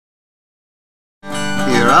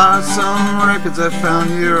are some records I found,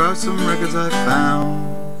 here are some records I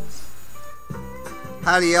found.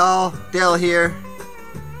 Howdy y'all, Dale here.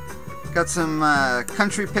 Got some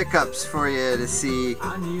country pickups for you to see.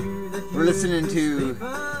 We're listening to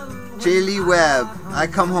J. Lee Webb, I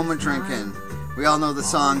Come Home A-Drinkin'. We all know the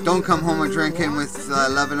song, Don't Come Home A-Drinkin' with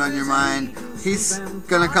Lovin' On Your Mind. He's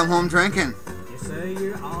gonna come home drinking. You say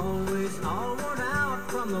you're always all worn out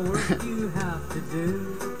from the work you have to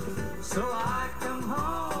do. So I come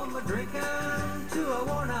home a-drinkin' to a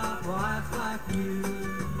worn out wife like you.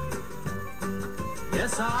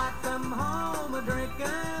 Yes, I come home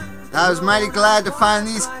a-drinkin'. I was mighty glad to find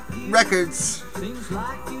these records.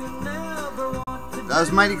 I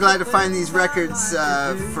was mighty glad to find these records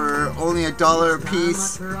for only $1 a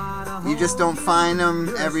piece. You just don't find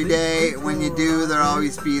them every day. When you do, they're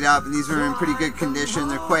always beat up. And these are in pretty good condition.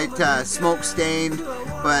 They're quite smoke stained,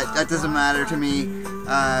 but that doesn't matter to me.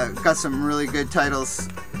 Got some really good titles.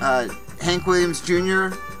 Hank Williams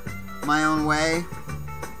Jr., My Own Way.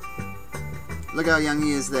 Look how young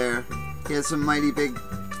he is there. He has some mighty big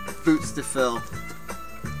boots to fill.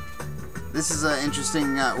 This is an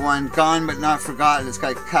interesting one, Gone But Not Forgotten. It's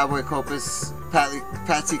got Cowboy Copas,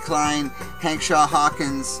 Patsy Cline, Hank Shaw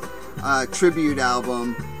Hawkins tribute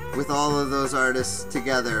album with all of those artists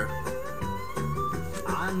together.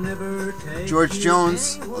 George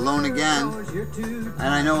Jones, Alone Again, and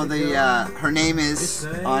I know the Her Name Is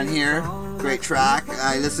on here. Great track.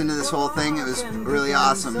 I listened to this whole thing. It was really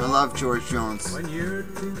awesome. I love George Jones.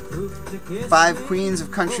 5 Queens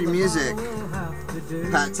of Country Music.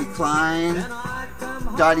 Patsy Cline,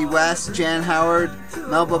 Dottie West, Jan Howard,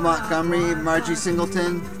 Melba Montgomery, Margie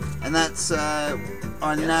Singleton, and that's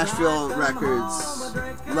on Nashville Records.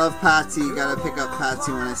 Love Patsy. Gotta pick up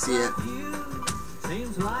Patsy when I see it.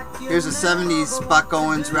 Here's a 70s Buck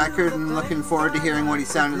Owens record, and looking forward to hearing what he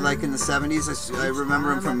sounded like in the 70s. I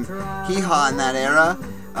remember him from Hee Haw in that era.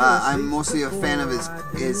 I'm mostly a fan of his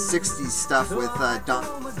 60s stuff with Don.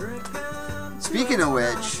 Speaking of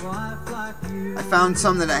which, I found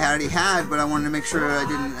some that I already had, but I wanted to make sure I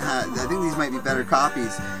didn't have. I think these might be better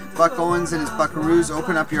copies. Buck Owens and his Buckaroos,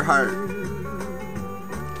 Open Up Your Heart.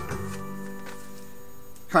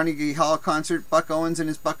 Carnegie Hall concert, Buck Owens and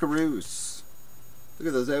his Buckaroos. Look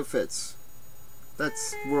at those outfits.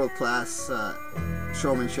 That's world-class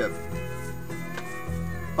showmanship.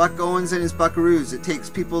 Buck Owens and his Buckaroos. It takes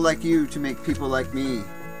people like you to make people like me.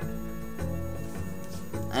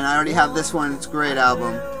 And I already have this one. It's a great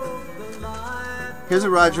album. Here's a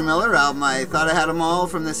Roger Miller album. I thought I had them all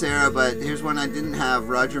from this era, but here's one I didn't have.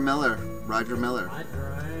 Roger Miller. Roger Miller.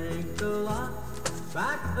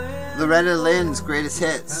 Loretta Lynn's Greatest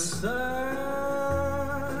Hits.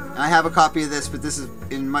 I have a copy of this, but this is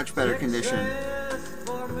in much better condition.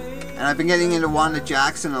 And I've been getting into Wanda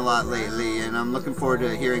Jackson a lot lately, and I'm looking forward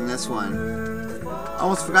to hearing this one. I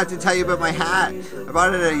almost forgot to tell you about my hat. I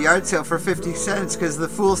bought it at a yard sale for 50 cents because the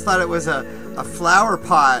fools thought it was a flower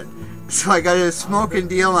pot. So I got a smoking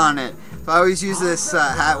deal on it. So I always use this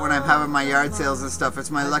hat when I'm having my yard sales and stuff.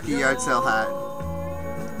 It's my lucky yard sale hat.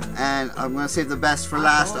 And I'm going to save the best for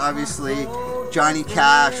last, obviously. Johnny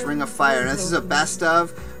Cash, Ring of Fire. Now, this is a best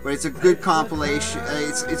of, but it's a good compilation.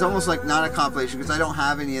 It's almost like not a compilation because I don't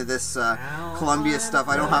have any of this Columbia stuff.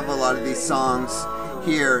 I don't have a lot of these songs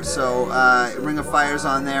here. So Ring of Fire's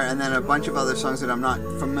on there, and then a bunch of other songs that I'm not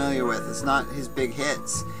familiar with. It's not his big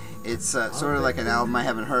hits. It's sort of like an album I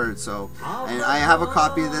haven't heard. So, and I have a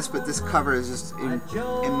copy of this, but this cover is just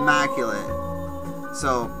immaculate.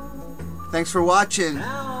 So, thanks for watching.